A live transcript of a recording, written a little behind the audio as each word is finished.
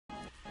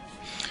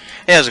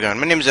Hey, how's it going?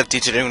 My name is FT.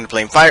 Today I'm going to be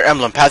playing Fire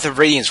Emblem Path of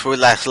Radiance. Where we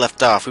last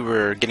left off, we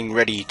were getting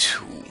ready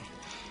to...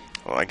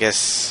 Well, I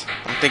guess...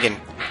 I'm thinking,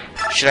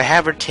 should I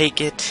have her take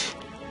it?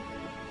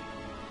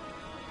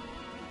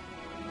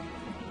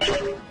 You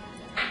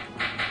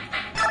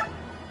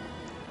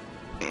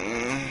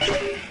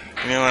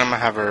know what, I'm going to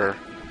have her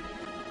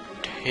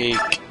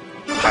take...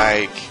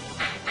 I'm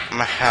going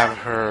to have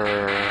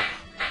her...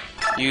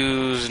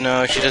 use...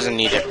 No, she doesn't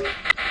need it.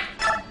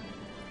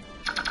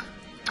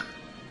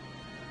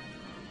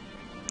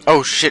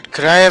 Oh shit,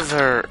 could I have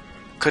her...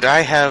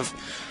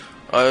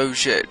 Oh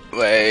shit,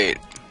 wait.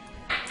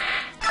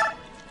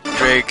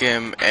 Drake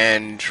him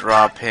and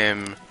drop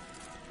him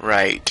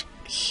right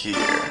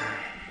here.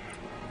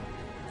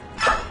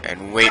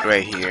 And wait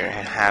right here.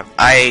 And have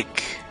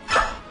Ike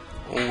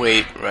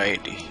wait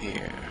right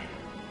here.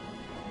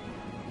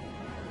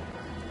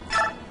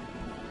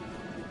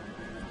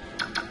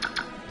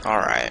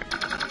 Alright.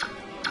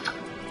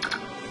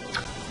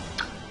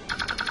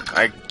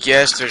 I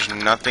guess there's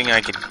nothing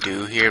I could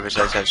do here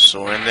besides have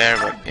Soren there,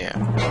 but yeah.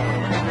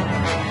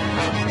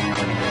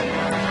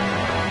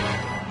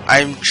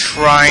 I'm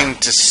trying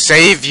to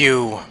save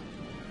you,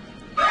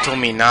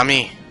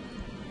 Tominami.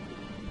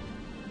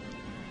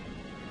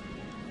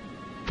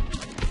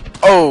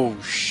 Oh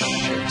shit.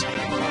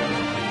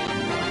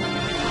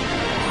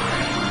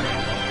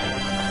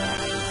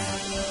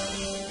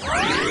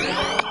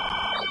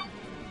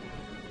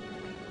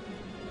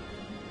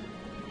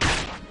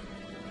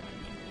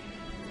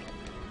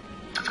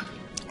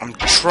 I'm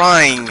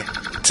trying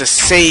to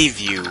save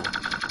you,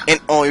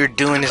 and all you're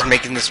doing is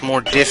making this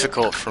more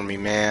difficult for me,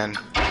 man.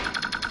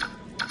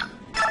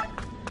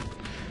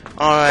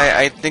 Alright,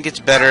 I think it's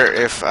better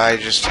if I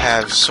just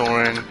have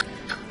Soren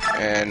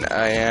and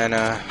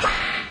Ayana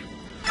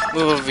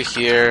move over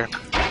here.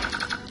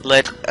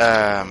 Let,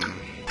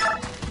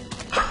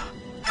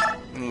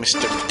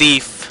 Mr.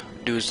 Thief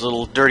do his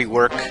little dirty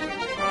work.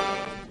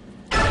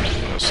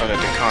 I'll send it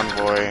to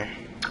Convoy.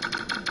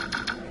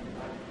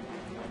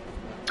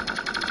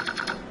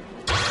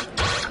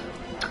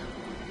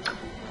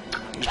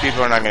 These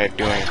people are not going to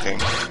do anything.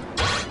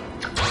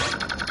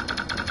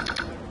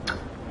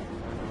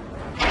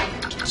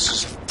 This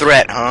is a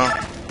threat, huh?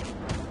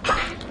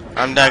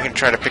 I'm not going to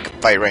try to pick a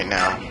fight right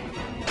now.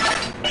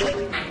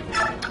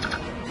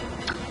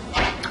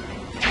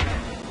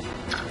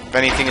 If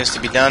anything is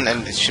to be done,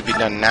 and it should be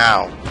done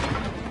now.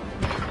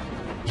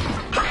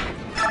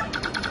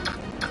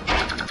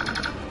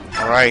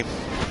 Alright.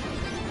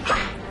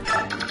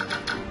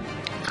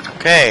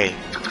 Okay.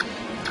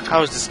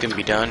 How is this going to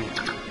be done?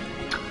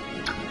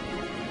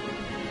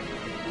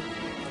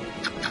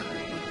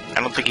 I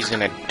don't think he's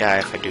gonna die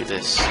if I do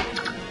this.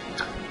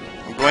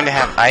 I'm going to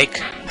have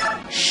Ike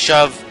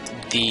shove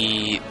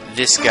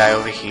this guy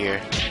over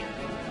here.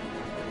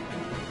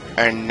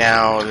 And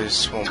now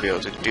this won't be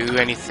able to do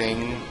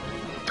anything.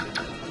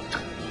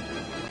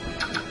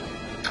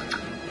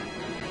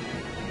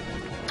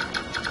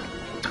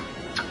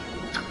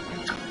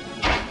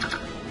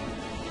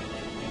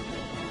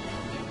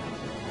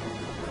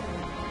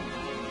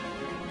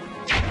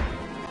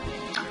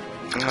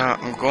 No,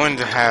 I'm going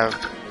to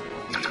have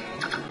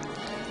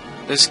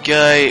this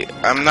guy.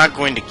 I'm not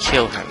going to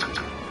kill him.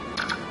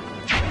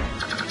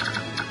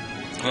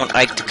 I want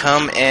Ike to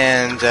come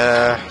and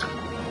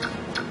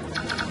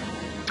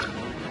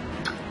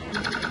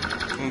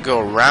go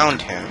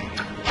around him.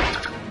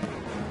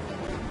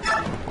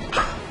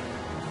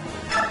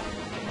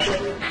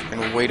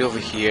 And wait over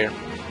here.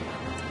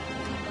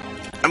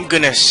 I'm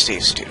gonna stay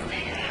over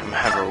here. I'm gonna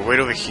have her wait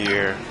over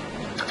here.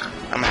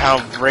 I'm gonna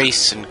have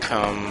Rayson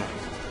come.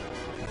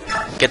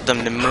 Get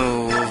them to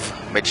move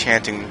by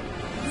chanting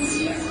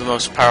the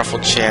most powerful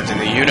chant in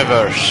the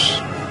universe.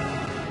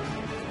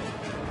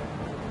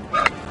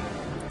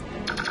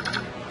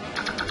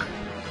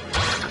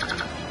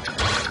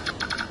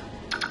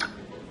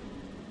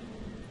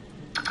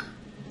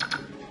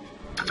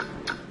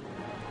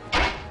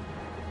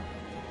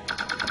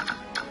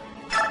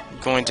 I'm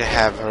going to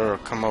have her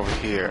come over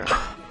here.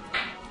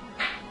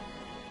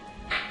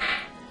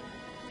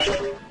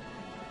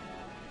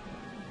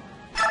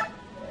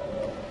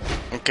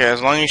 Okay,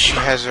 as long as she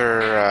has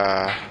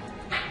her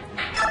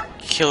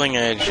killing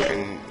edge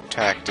and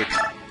tactic,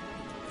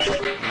 I'm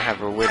gonna have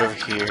her wait over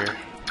here,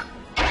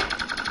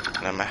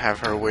 and I'm gonna have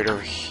her wait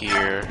over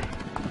here.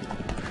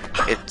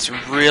 It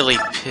really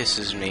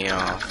pisses me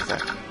off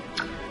that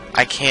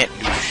I can't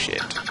do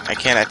shit. I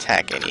can't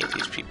attack any of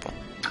these people.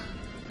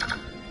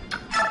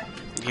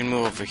 You can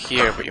move over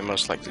here, but you're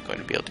most likely going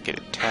to be able to get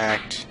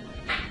attacked.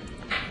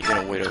 You're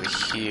gonna wait over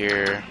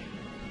here.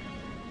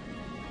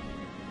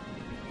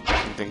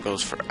 Same thing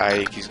goes for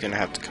Ike. He's gonna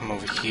have to come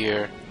over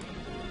here.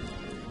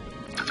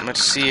 I'm gonna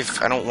see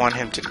if I don't want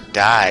him to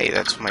die.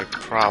 That's my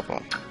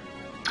problem.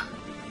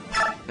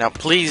 Now,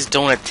 please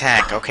don't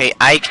attack, okay?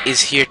 Ike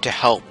is here to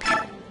help you.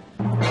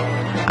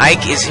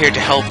 Ike is here to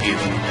help you.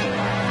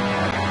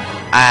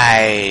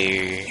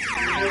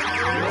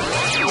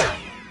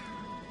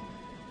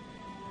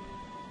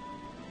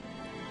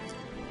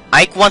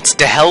 Ike wants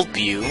to help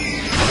you.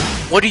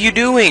 What are you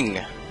doing?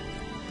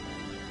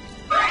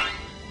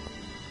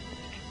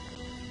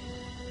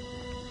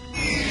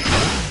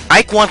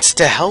 Ike wants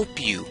to help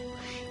you.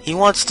 He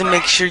wants to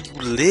make sure you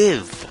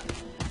live.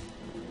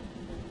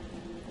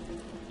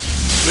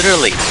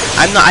 Literally,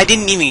 I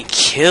didn't even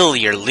kill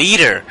your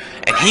leader,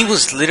 and he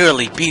was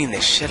literally beating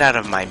the shit out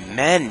of my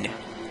men.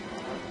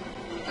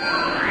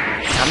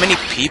 How many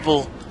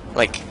people,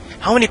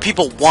 how many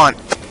people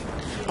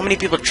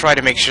try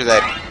to make sure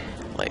that,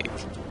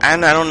 I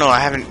don't know, I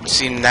haven't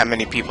seen that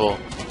many people,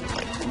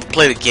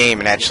 play the game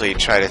and actually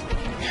try to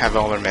have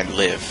all their men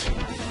live.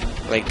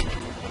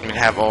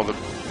 Have all the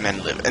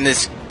men live. And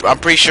this, I'm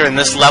pretty sure in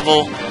this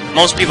level,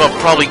 most people have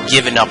probably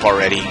given up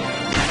already.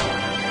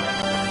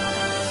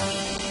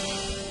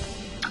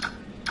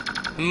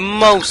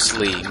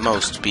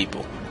 Most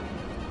people.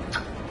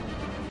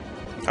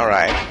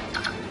 Alright.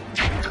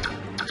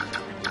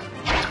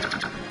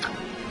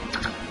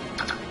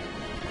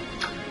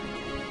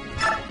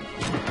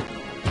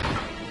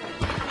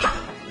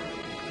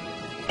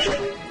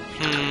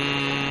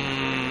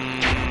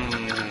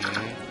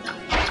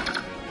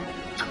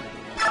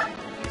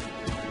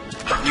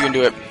 You can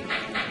do it.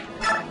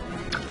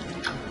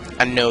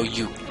 I know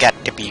you got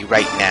to be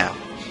right now,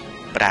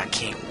 but I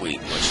can't wait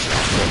much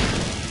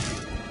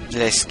longer.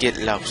 Let's get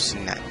lost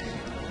in that.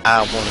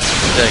 I want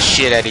the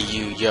shit out of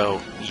you, yo.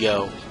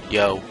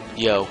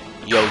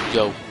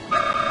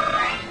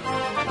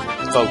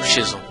 Vote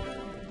shizzle.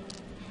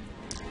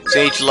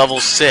 Sage level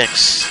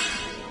 6.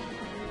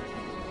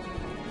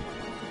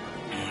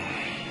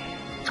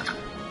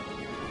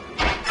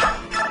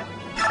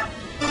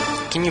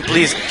 Can you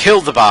please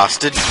kill the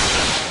bastard?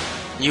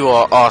 You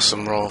are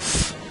awesome,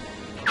 Rolf.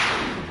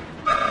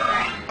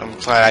 I'm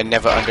glad I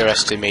never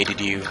underestimated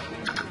you.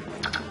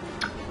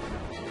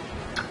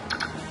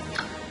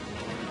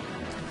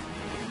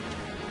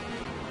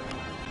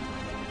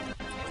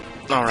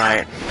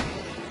 Alright.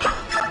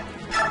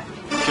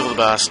 Kill the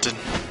bastard.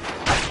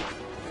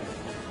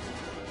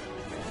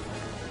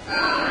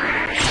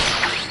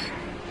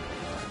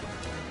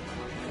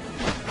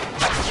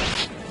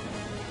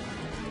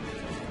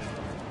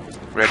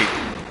 Ready.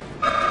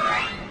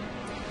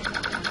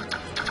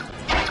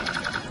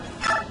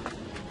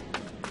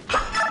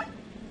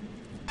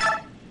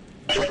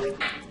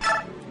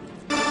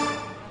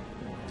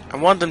 I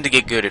want them to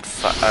get good at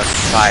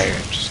fire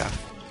and stuff.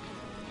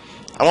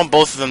 I want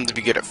both of them to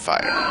be good at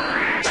fire.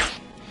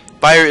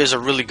 Fire is a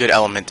really good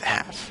element to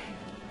have.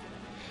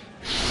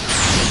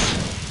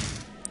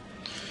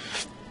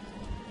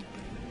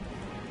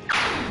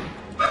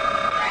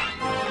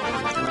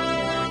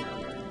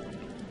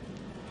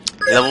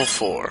 Level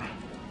 4.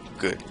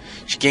 Good.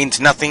 She gains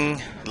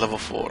nothing. Level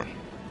 4.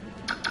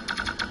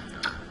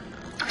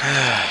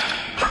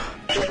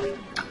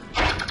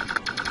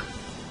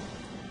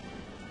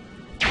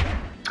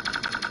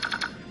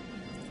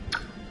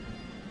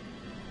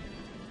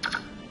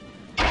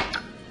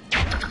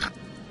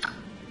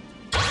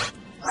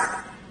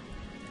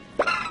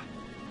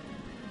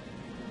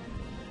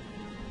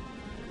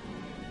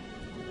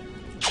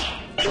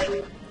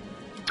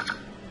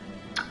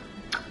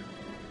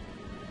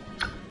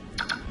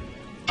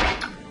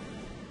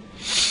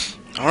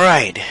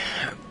 Alright.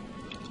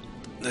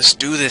 Let's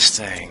do this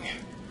thing.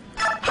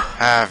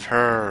 Have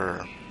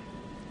her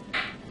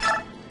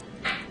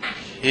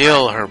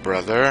heal her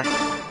brother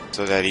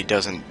so that he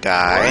doesn't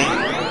die.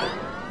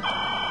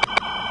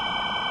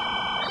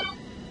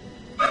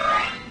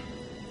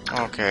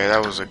 Okay,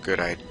 that was a good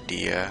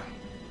idea.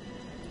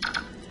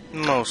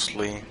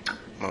 Mostly.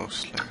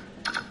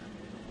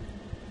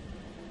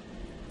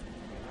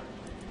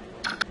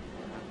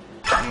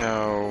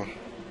 No.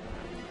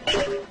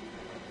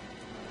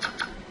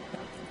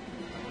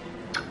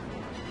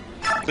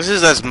 This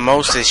is as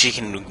most as she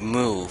can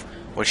move,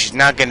 where she's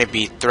not going to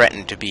be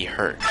threatened to be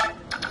hurt.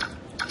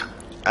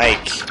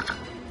 Ike,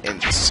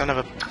 and son of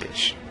a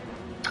bitch.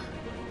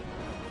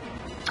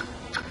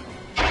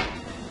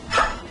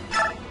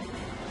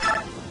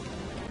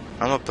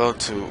 I'm about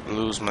to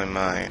lose my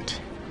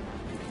mind.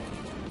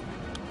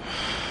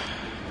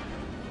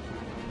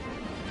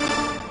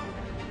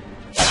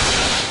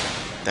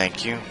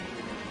 Thank you.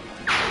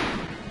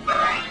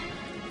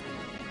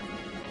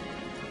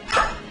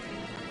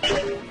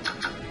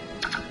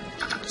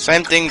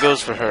 Same thing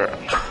goes for her.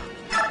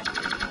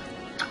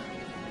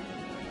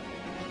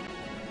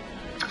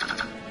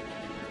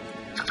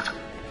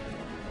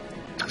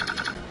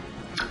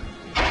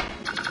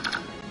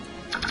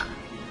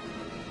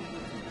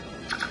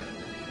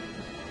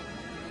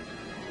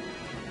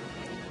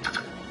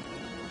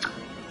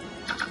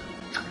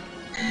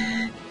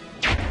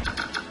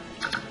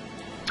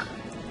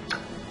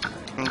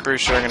 I'm pretty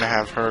sure I'm gonna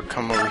have her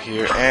come over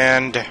here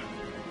and I'm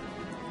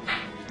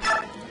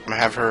gonna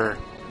have her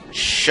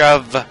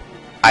shove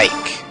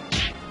Ike.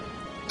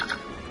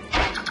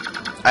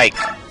 Ike.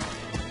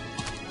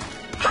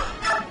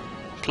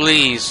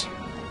 Please.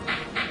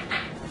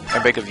 I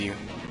beg of you.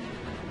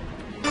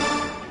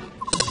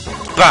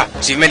 Bah!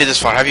 So you've made it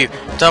this far, have you?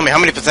 Tell me, how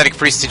many pathetic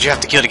priests did you have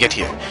to kill to get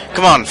here?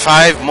 Come on,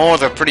 5 more?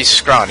 They're pretty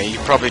scrawny. You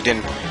probably